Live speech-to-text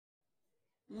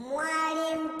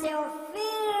Mwalimu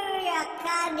Theophil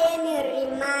Academy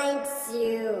reminds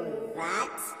you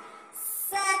that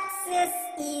success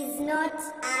is not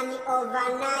an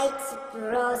overnight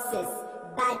process,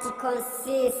 but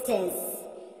consistency.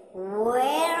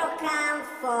 Welcome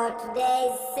for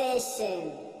today's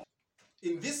session.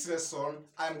 In this lesson,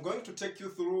 I'm going to take you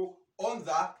through on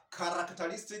the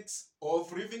characteristics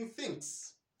of living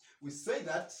things. We say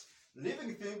that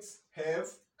living things have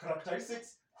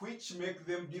characteristics which make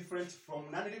them different from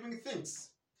non-living things.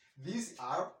 These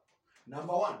are,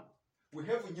 number one, we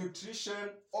have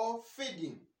nutrition or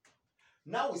feeding.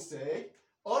 Now we say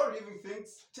all living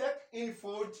things take in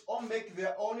food or make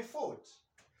their own food.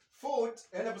 Food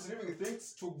enables living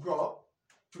things to grow,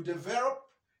 to develop,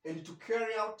 and to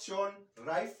carry out your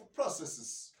life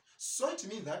processes. So it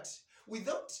means that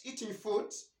without eating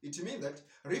food, it means that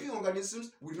living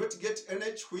organisms will not get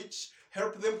energy which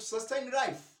help them to sustain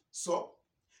life. So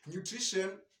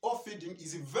nutrition or feeding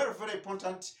is very, very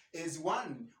important as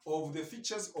one of the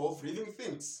features of living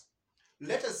things.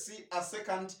 Let us see a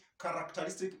second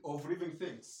characteristic of living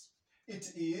things.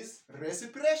 It is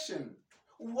respiration.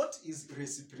 What is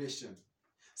respiration?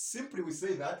 Simply we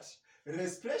say that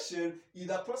respiration is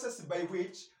the process by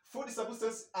which food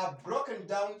substances are broken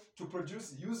down to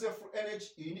produce useful energy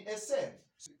in a cell.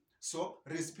 So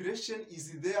respiration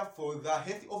is there for the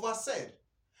health of a cell.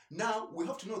 Now we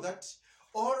have to know that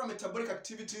all metabolic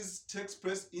activities takes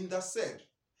place in the cell.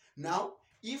 Now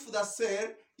if the cell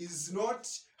is not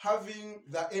having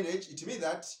the energy, it means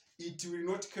that it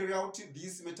will not carry out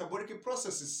these metabolic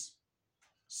processes.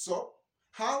 So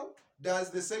how does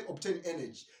the cell obtain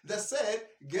energy? The cell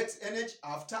gets energy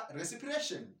after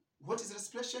respiration. What is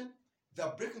respiration?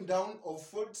 The breaking down of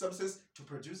food substances to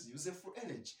produce useful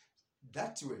energy.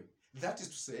 That way, that is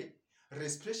to say,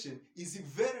 respiration is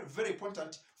very, very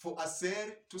important for a cell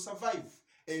to survive.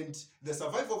 And the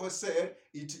survival of a cell,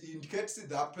 it indicates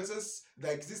the presence,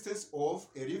 the existence of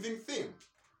a living thing.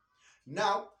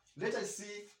 Now, let us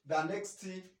see the next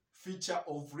feature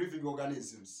of living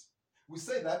organisms. We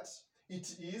say that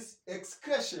it is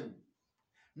excretion.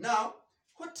 Now,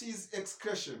 what is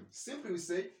excretion? Simply we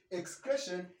say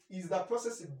excretion is the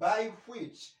process by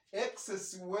which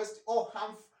excess waste or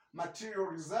harmful material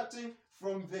resulting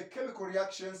from the chemical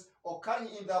reactions occurring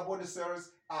in the body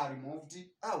cells are removed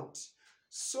out.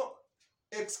 So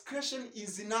excretion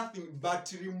is nothing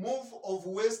but removal of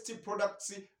waste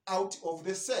products out of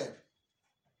the cell.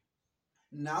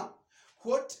 Now,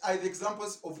 what are the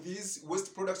examples of these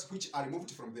waste products which are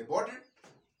removed from the body?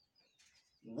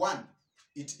 One,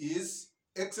 it is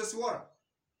excess water.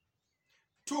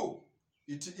 Two,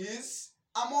 it is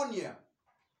ammonia.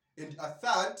 And a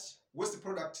third waste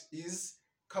product is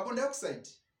carbon dioxide.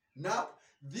 Now,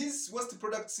 these waste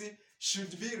products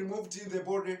should be removed in the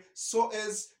body so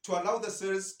as to allow the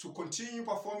cells to continue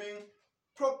performing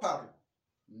properly.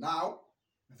 Now,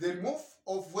 the removal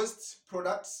of waste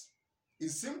products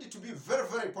is seemed to be very,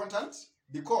 very important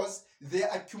because their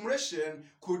accumulation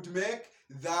could make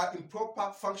the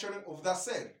improper functioning of the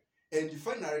cell. And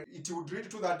finally, it would lead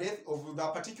to the death of the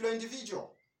particular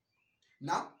individual.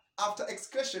 Now, after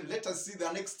excretion, let us see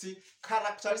the next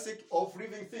characteristic of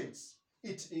living things.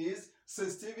 It is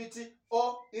sensitivity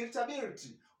or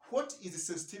irritability. What is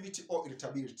sensitivity or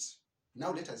irritability?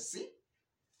 Now let us see.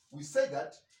 We say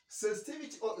that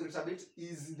sensitivity or irritability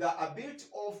is the ability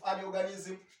of an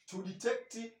organism to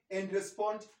detect and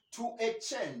respond to a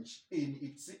change in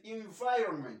its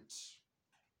environment.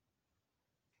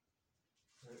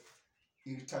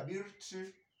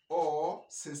 Irritability or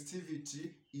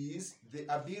sensitivity is the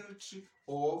ability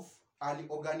of an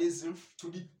organism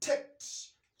to detect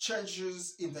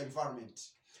changes in the environment.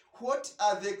 What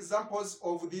are the examples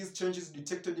of these changes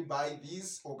detected by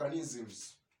these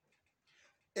organisms?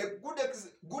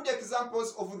 Good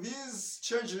examples of these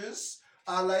changes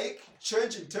are like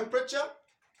change in temperature.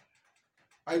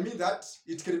 I mean that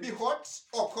it can be hot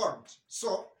or cold.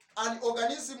 So an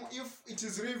organism, if it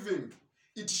is living,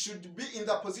 it should be in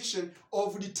the position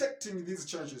of detecting these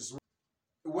changes,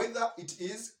 whether it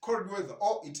is cold weather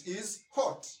or it is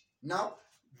hot. Now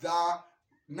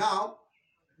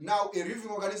a living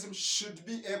organism should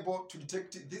be able to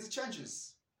detect these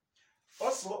changes.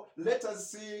 Also, let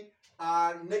us see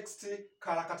our next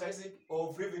characteristic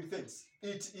of living things.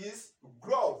 It is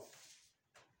growth.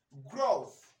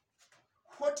 Growth.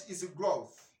 What is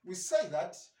growth? We say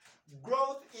that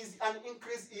growth is an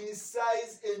increase in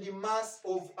size and mass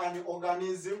of an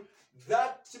organism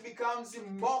that becomes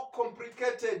more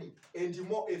complicated and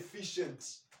more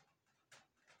efficient.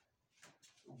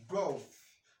 Growth.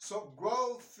 So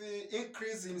growth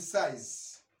increase in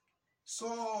size.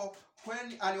 So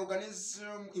when an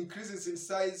organism increases in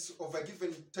size of a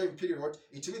given time period,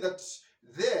 it means that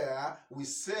there we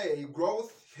say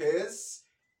growth has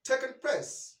taken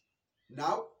place.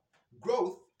 Now,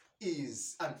 growth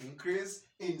is an increase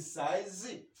in size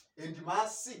and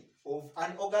mass of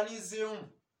an organism.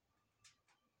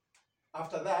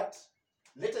 After that,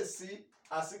 let us see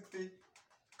a sixth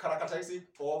characteristic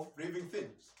of living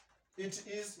things. It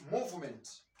is movement.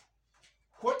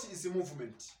 What is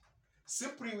movement?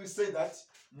 Simply we say that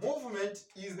movement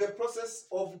is the process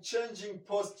of changing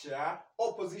posture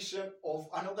or position of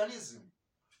an organism.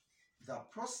 The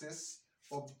process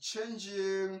of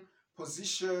changing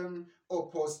position or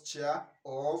posture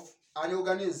of an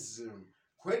organism.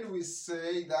 When we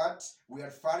say that, we are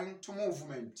referring to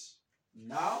movement.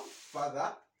 Now,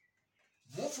 further,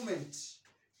 movement,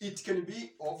 it can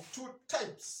be of two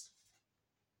types.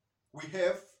 We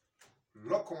have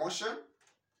locomotion,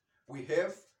 we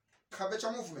have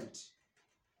curvature movement.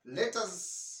 Let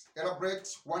us elaborate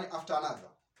one after another.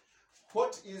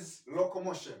 What is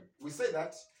locomotion? We say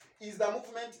that is the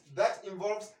movement that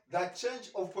involves the change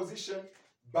of position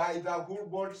by the whole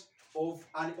body of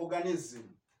an organism.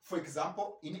 For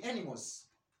example, in animals,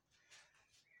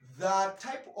 the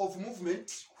type of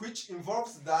movement which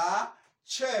involves the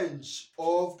change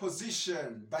of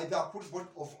position by the whole body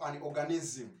of an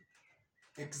organism.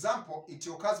 Example, it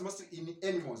occurs mostly in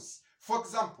animals. For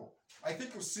example, I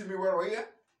think you see me well here.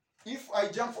 If I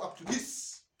jump up to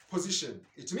this position,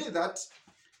 it means that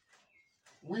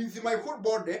with my whole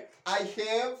body, I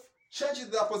have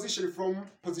changed the position from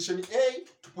position A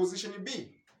to position B.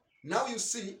 Now you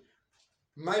see,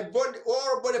 my body,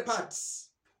 all body parts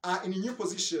are in a new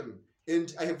position,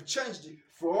 and I have changed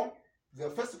from the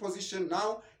first position.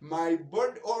 Now my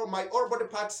body, all body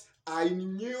parts are in a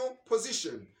new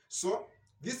position. So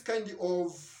this kind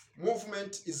of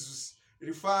movement is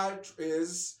referred to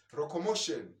as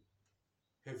locomotion.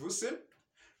 Have you seen?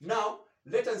 Now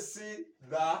let us see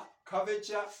the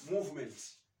curvature movement.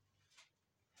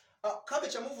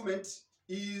 Curvature movement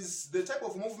is the type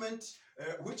of movement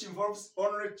which involves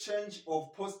only change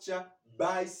of posture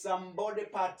by some body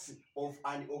parts of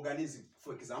an organism.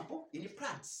 For example, in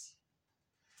plants.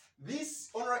 This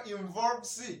only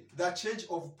involves the change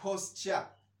of posture.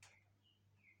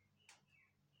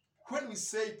 When we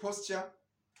say posture,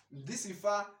 this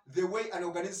refers the way an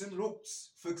organism looks.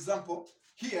 For example,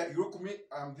 here you look me,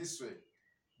 I'm this way.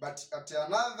 But at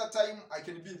another time, I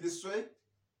can be this way.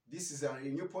 This is a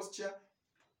new posture.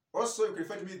 Also, you can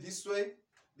find me this way.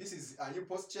 This is a new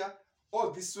posture.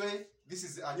 Or this way. This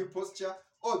is a new posture.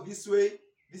 Or this way.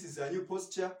 This is a new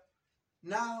posture.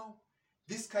 Now,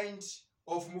 this kind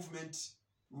of movement,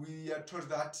 we are told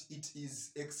that it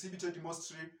is exhibited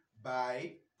mostly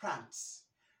by plants.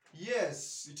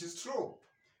 Yes, it is true.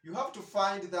 You have to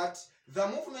find that the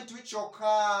movement which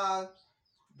occurs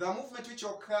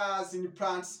in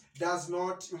plants does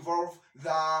not involve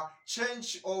the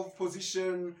change of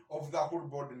position of the whole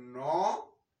body. No.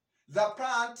 The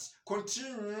plant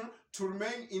continues to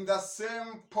remain in the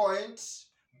same point,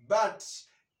 but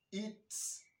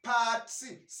its parts,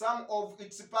 some of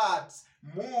its parts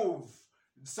move.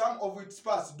 Some of its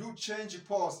parts do change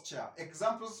posture.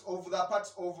 Examples of the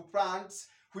parts of plants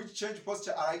which change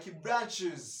posture are like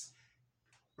branches,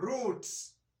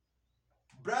 roots.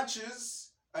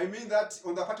 Branches, I mean that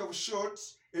on the part of shoot,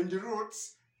 and the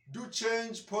roots do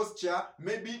change posture,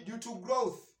 maybe due to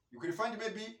growth. You can find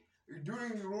maybe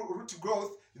during root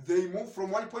growth, they move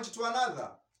from one point to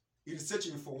another. It is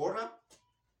searching for water,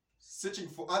 searching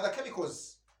for other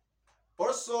chemicals.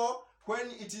 Also,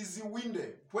 when it is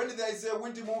windy, when there is a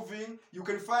wind moving, you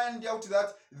can find out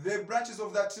that the branches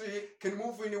of that tree can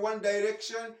move in one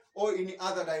direction or in the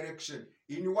other direction.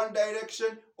 In one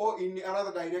direction or in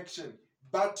another direction.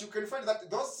 But you can find that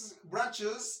those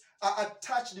branches are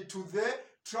attached to the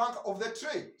trunk of the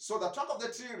tree. So the trunk of the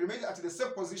tree remains at the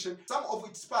same position. Some of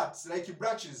its parts, like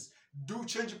branches, do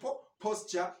change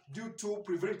posture due to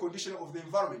prevailing condition of the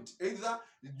environment, either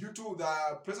due to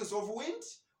the presence of wind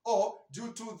or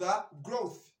due to the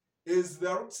growth. As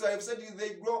the roots, I have said,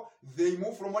 they grow, they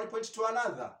move from one point to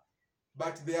another,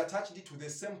 but they are attached to the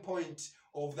same point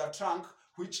of the trunk,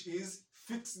 which is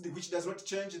fixed, which does not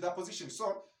change the position.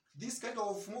 So this kind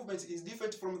of movement is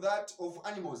different from that of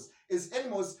animals, as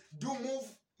animals do move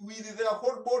with their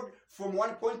whole body from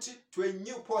one point to a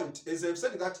new point. As I've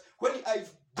said that when I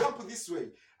jump this way,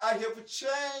 I have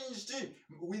changed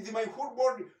with my whole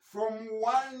body from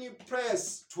one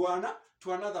place to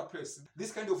another place.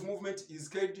 This kind of movement is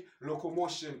called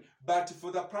locomotion, but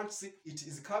for the plants it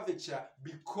is curvature,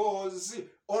 because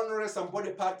only some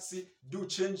body parts do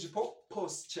change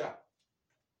posture.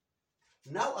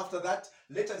 Now after that,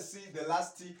 let us see the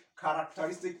last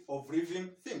characteristic of living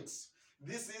things.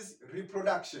 This is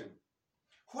reproduction.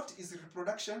 What is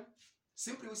reproduction?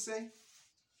 Simply we say,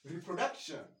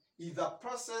 reproduction is the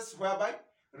process whereby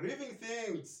living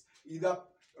things,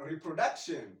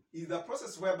 reproduction is the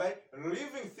process whereby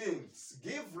living things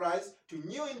give rise to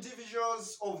new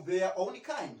individuals of their own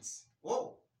kinds.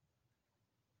 Oh,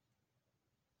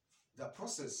 the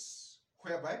process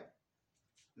whereby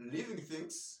living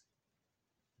things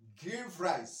give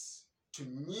rise to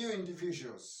new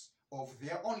individuals of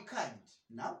their own kind.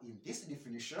 Now, in this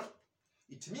definition,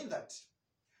 it means that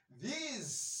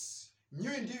these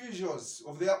new individuals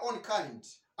of their own kind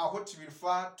are what we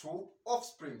refer to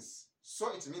offsprings.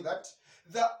 So it means that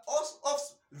the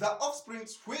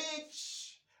offsprings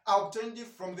which are obtained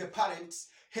from the parents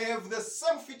have the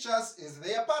same features as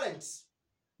their parents.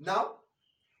 Now,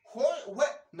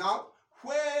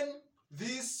 when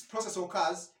this process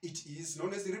occurs, it is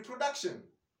known as reproduction.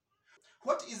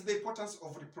 What is the importance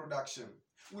of reproduction?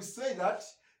 We say that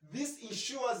this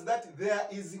ensures that there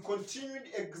is a continued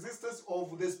existence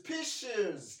of the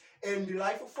species and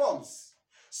life forms.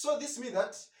 So this means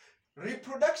that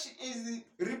reproduction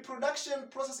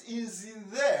process is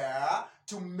there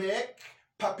to make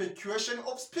perpetuation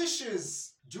of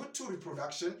species. Due to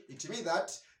reproduction, it means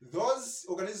that those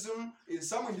organisms,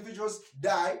 some individuals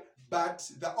die, but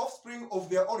the offspring of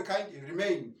their own kind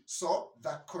remain. So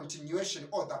the continuation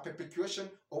or the perpetuation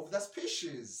of the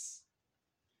species.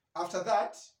 After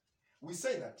that, we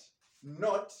say that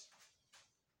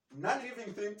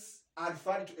non-living things are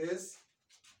referred to as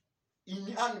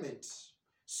inanimate.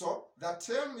 So the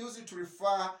term used to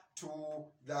refer to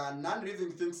the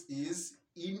non-living things is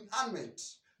inanimate,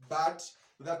 but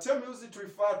the term used to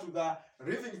refer to the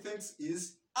living things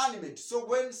is animate. So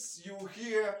when you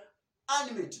hear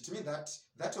animate, it means that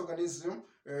that organism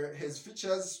has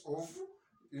features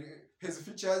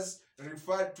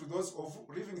referred to those of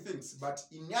living things, but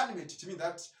inanimate, it means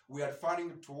that we are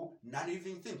referring to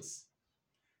non-living things.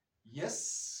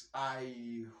 Yes,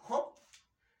 I hope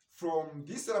from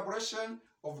this elaboration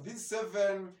of these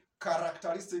 7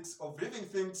 characteristics of living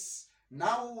things,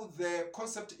 now the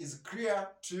concept is clear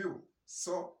to you.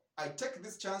 So I take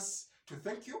this chance to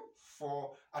thank you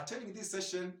for attending this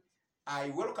session. I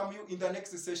welcome you in the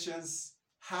next sessions.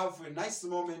 Have a nice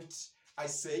moment. I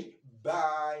say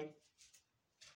bye.